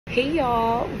Hey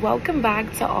y'all, welcome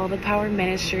back to All the Power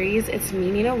Ministries. It's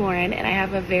me, ninaloe, and I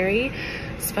have a very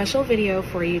special video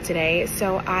for you today.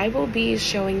 So I will be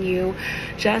showing you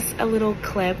just a little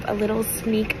clip, a little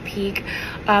sneak peek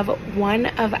of one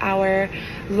of our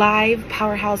live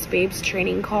Powerhouse Babes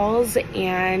training calls.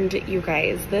 And you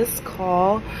guys, this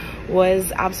call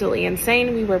was absolutely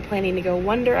insane. We were planning to go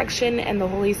one direction and the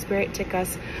Holy Spirit took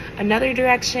us another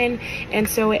direction, and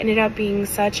so it ended up being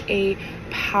such a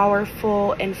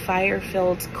powerful and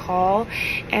fire-filled call.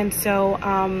 And so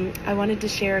I wanted to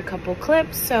share a couple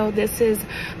clips. So this is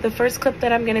the first clip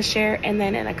that I'm going to share, and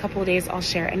then in a couple of days I'll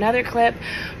share another clip.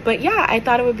 But yeah, I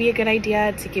thought it would be a good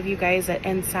idea to give you guys an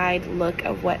inside look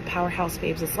of what Powerhouse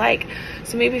Babes is like.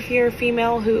 So maybe if you're a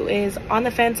female who is on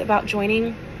the fence about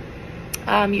joining,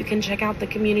 you can check out the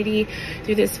community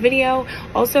through this video.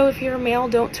 Also, if you're a male,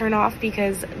 don't turn off,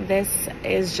 because this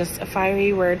is just a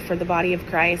fiery word for the body of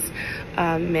Christ,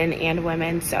 men and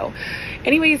women. So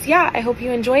anyways, yeah, I hope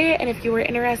you enjoy it. And if you are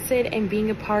interested in being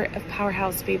a part of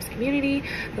Powerhouse Babes community,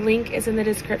 the link is in the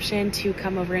description to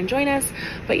come over and join us.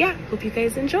 But yeah, hope you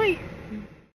guys enjoy.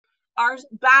 Our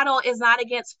battle is not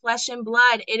against flesh and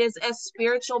blood. It is a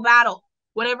spiritual battle.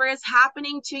 Whatever is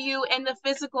happening to you in the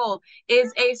physical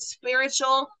is a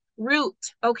spiritual root,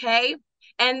 okay?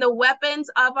 And the weapons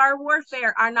of our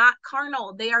warfare are not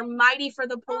carnal. They are mighty for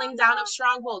the pulling down of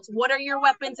strongholds. What are your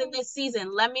weapons in this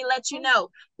season? Let me let you know.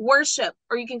 Worship,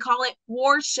 or you can call it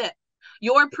worship.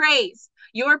 Your praise.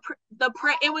 It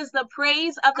was the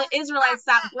praise of the Israelites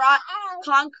that brought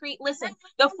concrete. Listen,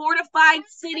 the fortified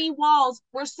city walls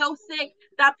were so thick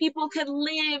that people could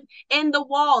live in the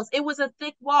walls. It was a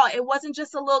thick wall. It wasn't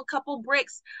just a little couple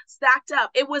bricks stacked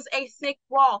up. It was a thick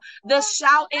wall. The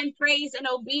shout and praise and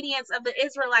obedience of the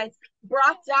Israelites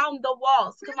brought down the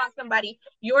walls. Come on, somebody.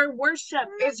 Your worship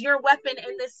is your weapon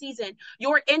in this season.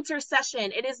 Your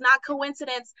intercession. It is not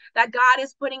coincidence that God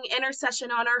is putting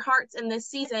intercession on our hearts in this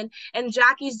season, and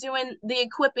Jackie's doing the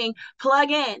equipping. Plug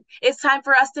in. It's time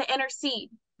for us to intercede.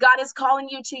 God is calling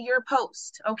you to your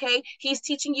post, okay? He's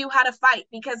teaching you how to fight,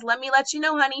 because let me let you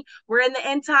know, honey, we're in the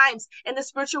end times, and the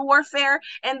spiritual warfare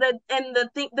and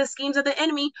the schemes of the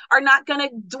enemy are not going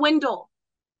to dwindle.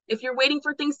 If you're waiting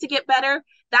for things to get better,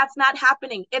 that's not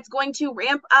happening. It's going to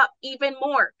ramp up even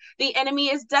more. The enemy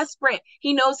is desperate.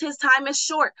 He knows his time is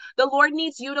short. The Lord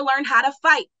needs you to learn how to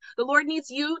fight. The Lord needs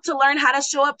you to learn how to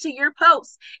show up to your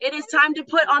post. It is time to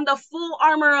put on the full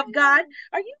armor of God.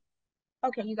 Are you?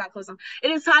 Okay, you got close on.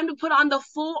 It is time to put on the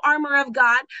full armor of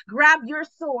God. Grab your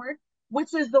sword,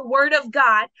 which is the word of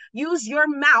God. Use your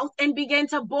mouth and begin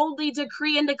to boldly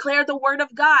decree and declare the word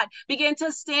of God. Begin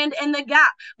to stand in the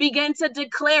gap. Begin to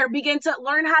declare. Begin to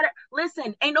learn how to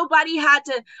listen. Ain't nobody had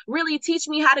to really teach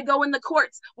me how to go in the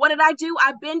courts. What did I do?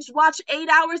 I binge watched 8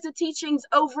 hours of teachings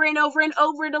over and over and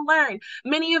over to learn.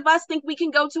 Many of us think we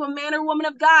can go to a man or woman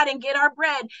of God and get our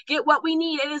bread, get what we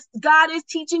need. It is God is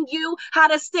teaching you how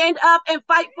to stand up and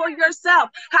fight for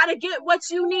yourself, how to get what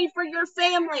you need for your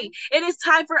family. It is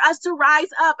time for us to rise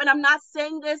up. And I'm not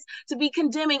saying this to be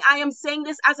condemning. I am saying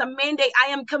this as a mandate.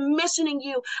 I am commissioning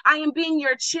you. I am being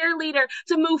your cheerleader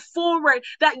to move forward,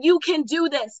 that you can do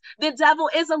this. The devil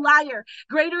is a liar.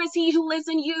 Greater is he who lives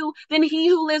in you than he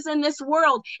who lives in this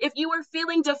world. If you are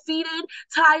feeling defeated,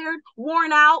 tired,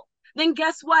 worn out, then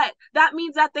guess what? That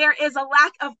means that there is a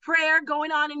lack of prayer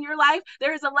going on in your life.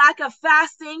 There is a lack of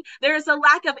fasting. There is a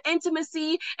lack of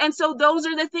intimacy. And so those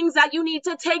are the things that you need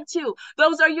to take to.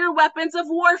 Those are your weapons of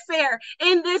warfare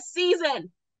in this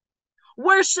season.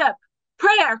 Worship,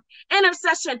 prayer,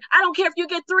 intercession. I don't care if you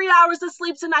get 3 hours of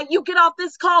sleep tonight. You get off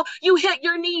this call, you hit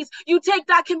your knees, you take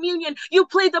that communion, you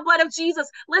plead the blood of Jesus.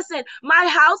 Listen, my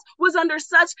house was under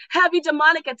such heavy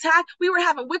demonic attack. We were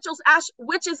having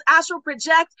witches astral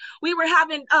project. We were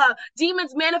having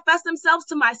demons manifest themselves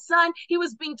to my son. He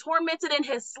was being tormented in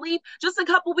his sleep. Just a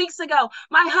couple weeks ago,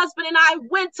 my husband and I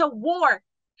went to war.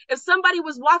 If somebody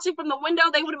was watching from the window,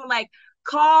 they would have been like,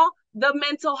 call the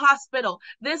mental hospital.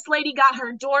 This lady got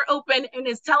her door open and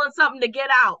is telling something to get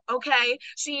out, okay?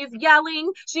 She's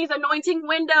yelling, she's anointing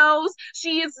windows,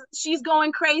 she's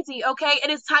going crazy, okay? It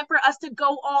is time for us to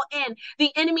go all in.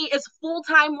 The enemy is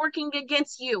full-time working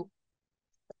against you.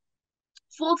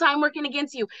 Full-time working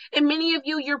against you. And many of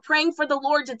you, you're praying for the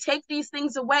Lord to take these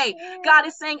things away. God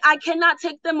is saying, I cannot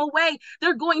take them away.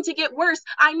 They're going to get worse.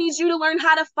 I need you to learn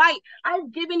how to fight.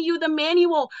 I've given you the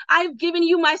manual. I've given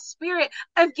you my spirit.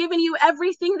 I've given you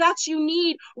everything that you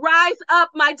need. Rise up,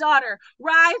 my daughter.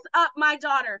 Rise up, my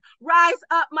daughter. Rise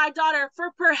up, my daughter.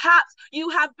 For perhaps you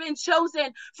have been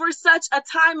chosen for such a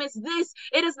time as this.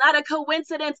 It is not a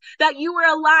coincidence that you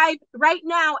are alive right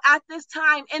now at this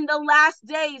time in the last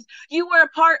days. You are a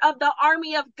part of the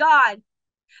army of God.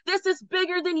 This is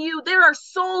bigger than you. There are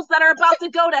souls that are about to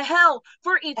go to hell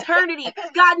for eternity.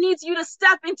 God needs you to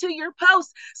step into your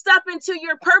post, step into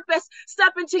your purpose,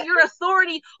 step into your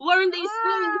authority, learn these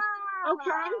things.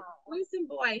 Okay? Listen,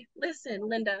 boy. Listen,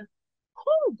 Linda.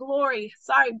 Oh, glory.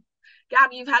 Sorry,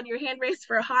 Gabby, you've had your hand raised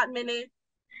for a hot minute.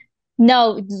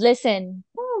 No, listen.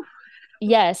 Whew.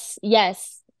 Yes,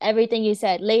 yes. Everything you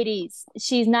said. Ladies,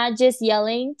 she's not just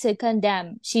yelling to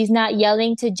condemn. She's not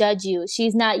yelling to judge you.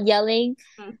 She's not yelling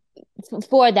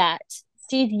for that.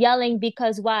 She's yelling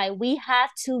because why? We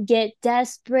have to get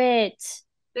desperate.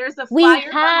 There's a We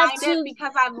fire have behind it to,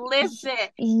 because I've lived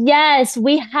it. yes,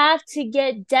 we have to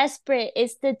get desperate.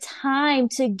 It's the time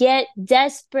to get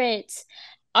desperate.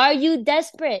 Are you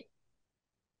desperate?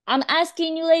 I'm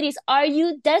asking you, ladies, are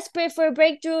you desperate for a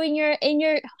breakthrough in your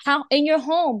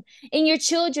home, in your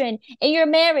children, in your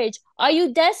marriage? Are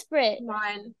you desperate? Come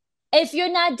on. If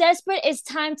you're not desperate, it's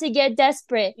time to get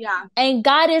desperate. Yeah. And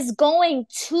God is going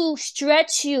to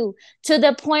stretch you to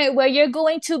the point where you're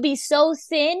going to be so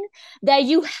thin that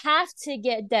you have to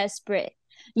get desperate.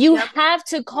 You have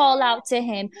to call out to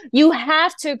him. You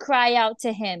have to cry out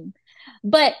to him.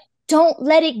 But don't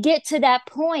let it get to that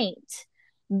point.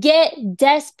 Get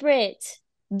desperate.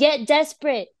 Get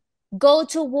desperate. Go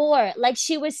to war. Like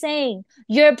she was saying,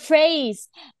 your praise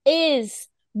is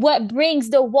what brings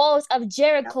the walls of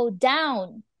Jericho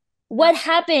down. What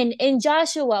happened in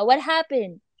Joshua? What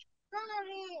happened?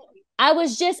 I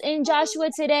was just in Joshua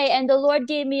today and the Lord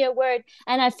gave me a word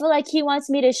and I feel like he wants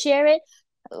me to share it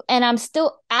and I'm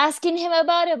still asking him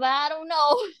about it, but I don't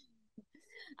know.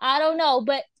 I don't know,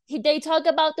 but they talk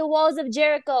about the walls of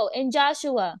Jericho in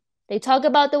Joshua. They talk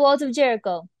about the walls of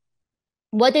Jericho.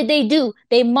 What did they do?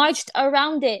 They marched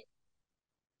around it.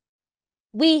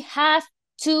 We have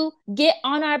to get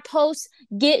on our posts,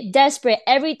 get desperate.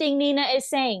 Everything Nina is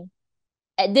saying.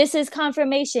 This is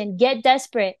confirmation. Get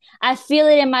desperate. I feel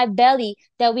it in my belly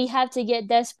that we have to get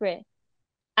desperate.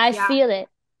 I feel it.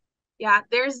 Yeah,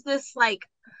 there's this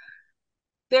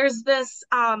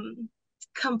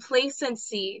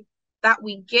complacency that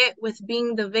we get with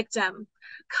being the victim,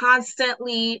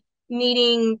 constantly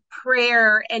needing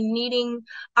prayer and needing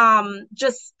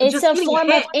it's a getting form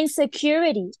hit. of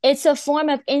insecurity. It's a form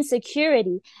of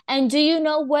insecurity. And do you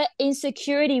know what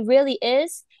insecurity really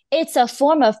is? It's a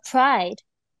form of pride.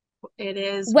 It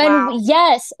is. When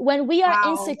wow. when we are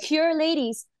insecure,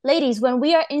 ladies, when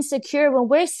we are insecure, when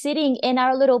we're sitting in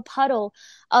our little puddle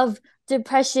of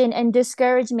depression and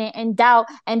discouragement and doubt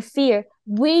and fear,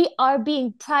 we are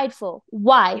being prideful.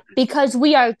 Why? Because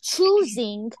we are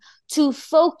choosing to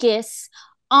focus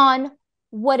on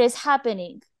what is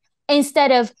happening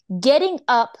instead of getting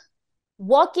up,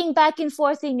 walking back and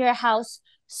forth in your house,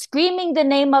 screaming the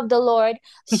name of the Lord,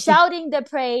 shouting the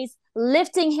praise,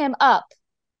 lifting him up.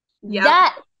 Yep.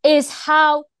 That is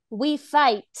how we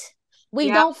fight. We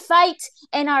don't fight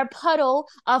in our puddle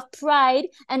of pride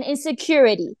and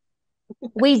insecurity.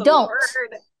 We don't.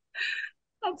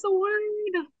 That's a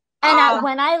word. And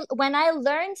when I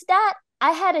learned that,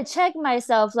 I had to check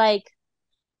myself like,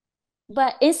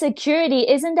 but insecurity,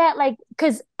 isn't that like,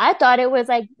 because I thought it was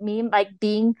like me like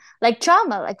being like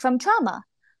trauma, like from trauma.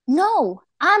 No,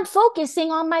 I'm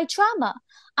focusing on my trauma.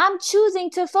 I'm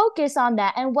choosing to focus on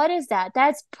that. And what is that?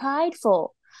 That's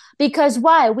prideful. Because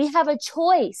why? We have a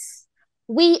choice.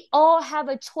 We all have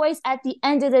a choice at the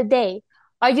end of the day.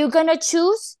 Are you going to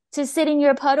choose to sit in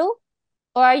your puddle?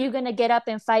 Or are you going to get up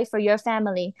and fight for your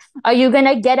family? Are you going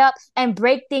to get up and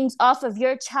break things off of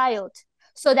your child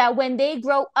so that when they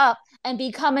grow up and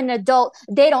become an adult,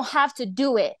 they don't have to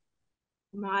do it?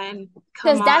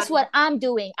 Because that's what I'm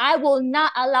doing. I will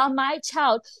not allow my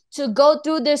child to go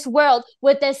through this world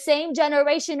with the same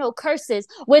generational curses,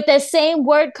 with the same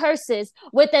word curses,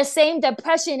 with the same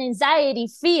depression, anxiety,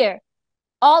 fear,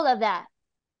 all of that.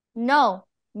 No,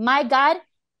 my God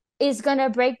is going to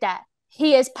break that.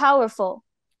 He is powerful.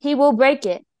 He will break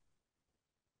it.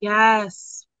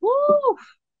 Yes. Woo.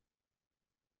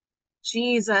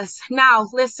 Jesus. Now,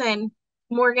 listen,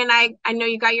 Morgan, I know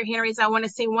you got your hand raised. I want to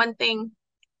say one thing.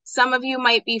 Some of you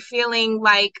might be feeling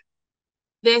like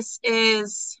this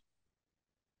is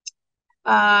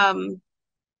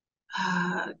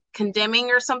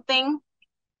condemning or something.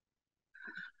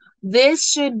 This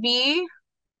should be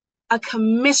a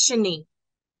commissioning.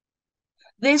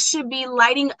 This should be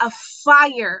lighting a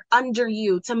fire under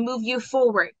you to move you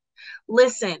forward.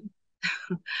 Listen,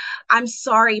 I'm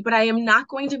sorry, but I am not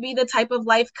going to be the type of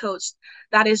life coach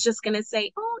that is just going to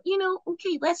say, oh,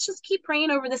 okay, let's just keep praying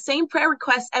over the same prayer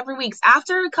requests every week.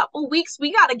 After a couple weeks,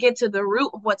 we got to get to the root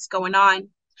of what's going on.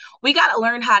 We got to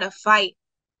learn how to fight.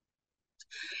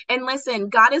 And listen,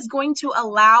 God is going to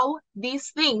allow these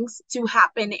things to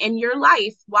happen in your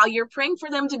life while you're praying for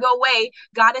them to go away.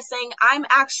 God is saying, I'm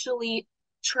actually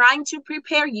trying to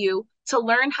prepare you to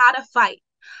learn how to fight.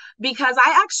 Because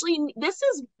this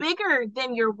is bigger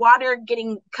than your water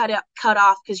getting cut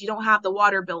off because you don't have the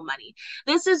water bill money.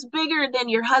 This is bigger than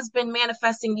your husband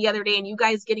manifesting the other day and you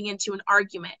guys getting into an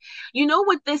argument. You know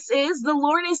what this is? The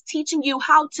Lord is teaching you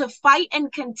how to fight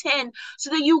and contend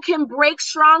so that you can break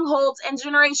strongholds and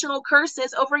generational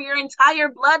curses over your entire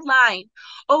bloodline,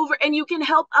 and you can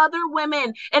help other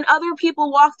women and other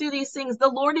people walk through these things. The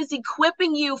Lord is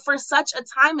equipping you for such a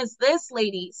time as this,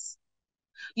 ladies.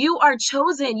 You are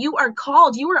chosen. You are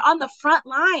called. You are on the front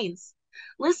lines.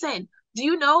 Listen, do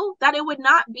you know that it would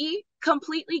not be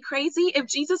completely crazy if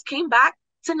Jesus came back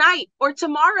tonight or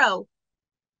tomorrow?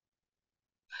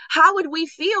 How would we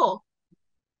feel?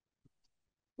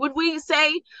 Would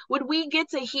we get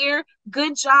to hear,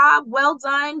 good job, well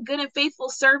done, good and faithful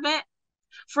servant,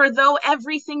 for though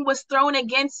everything was thrown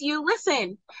against you?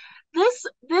 Listen,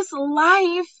 this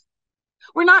life,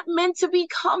 we're not meant to be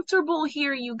comfortable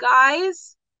here, you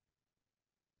guys.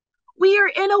 We are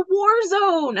in a war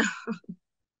zone.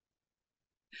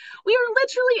 We are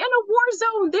literally in a war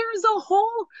zone. There is a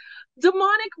whole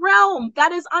demonic realm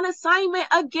that is on assignment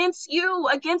against you,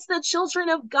 against the children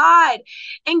of God.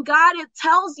 And God, it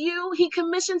tells you, he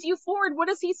commissions you forward. What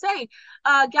does he say?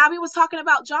 Gabby was talking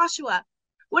about Joshua.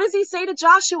 What does he say to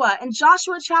Joshua? In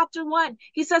Joshua chapter 1,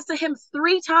 he says to him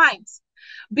 3 times,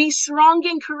 be strong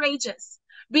and courageous.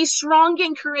 Be strong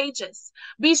and courageous.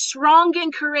 Be strong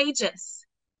and courageous.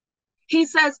 He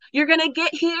says, you're going to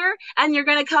get here and you're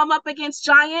going to come up against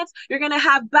giants. You're going to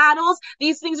have battles.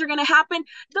 These things are going to happen.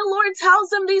 The Lord tells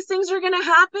them these things are going to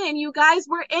happen. You guys,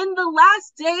 we're in the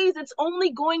last days. It's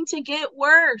only going to get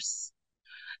worse.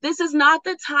 This is not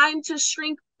the time to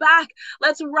shrink back.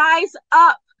 Let's rise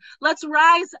up. Let's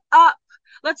rise up.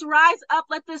 Let's rise up.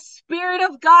 Let the Spirit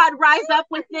of God rise up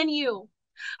within you.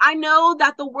 I know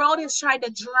that the world has tried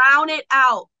to drown it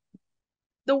out.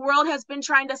 The world has been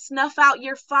trying to snuff out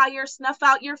your fire, snuff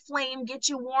out your flame, get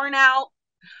you worn out.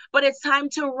 But it's time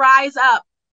to rise up.